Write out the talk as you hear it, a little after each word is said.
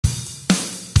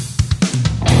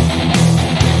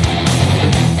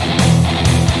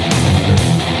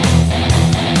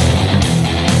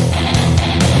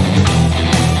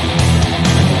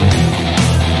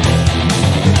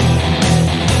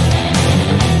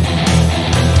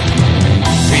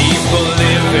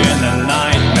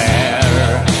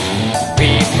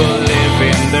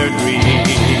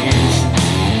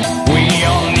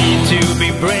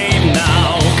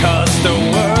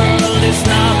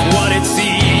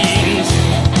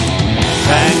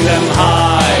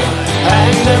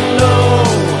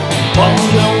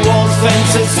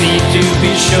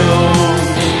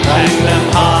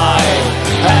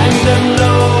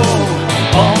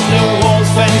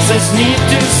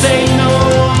say no.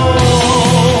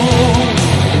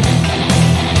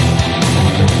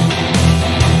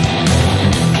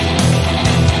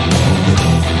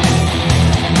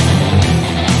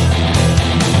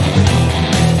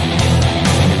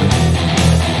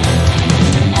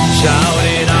 Shout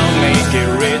it out, make it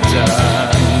written.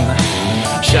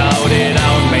 Shout it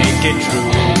out, make it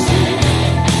true.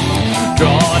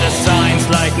 Draw the signs,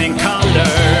 lightning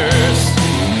colors.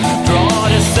 Draw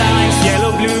the signs,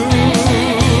 yellow, blue.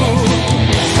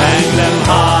 Hang them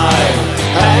high,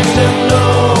 hang them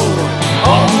low.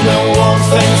 On the wall,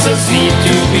 fences need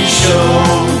to be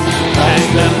shown. Hang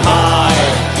them high,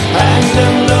 hang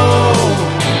them low.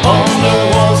 On the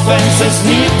wall, fences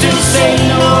need to say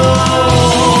no.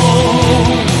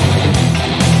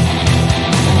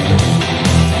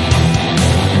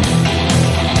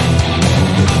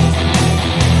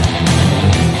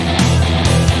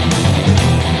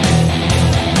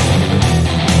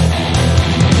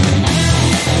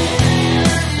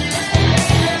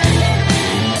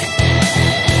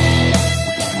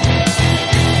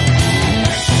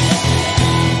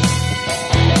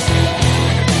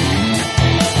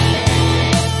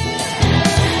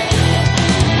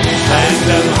 Hang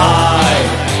them high,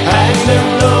 hang them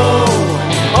low.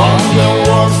 On the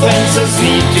wall, fences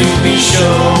need to be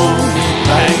shown.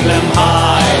 Hang them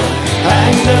high,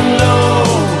 hang them low.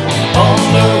 On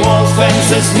the wall,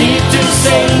 fences need to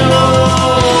say no.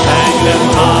 Hang them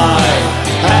high,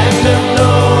 hang them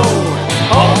low.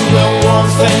 On the wall,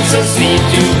 fences need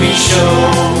to be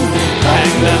shown.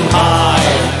 Hang them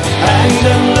high, hang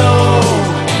them low.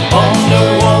 On the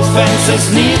wall, fences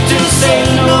need to say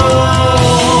no.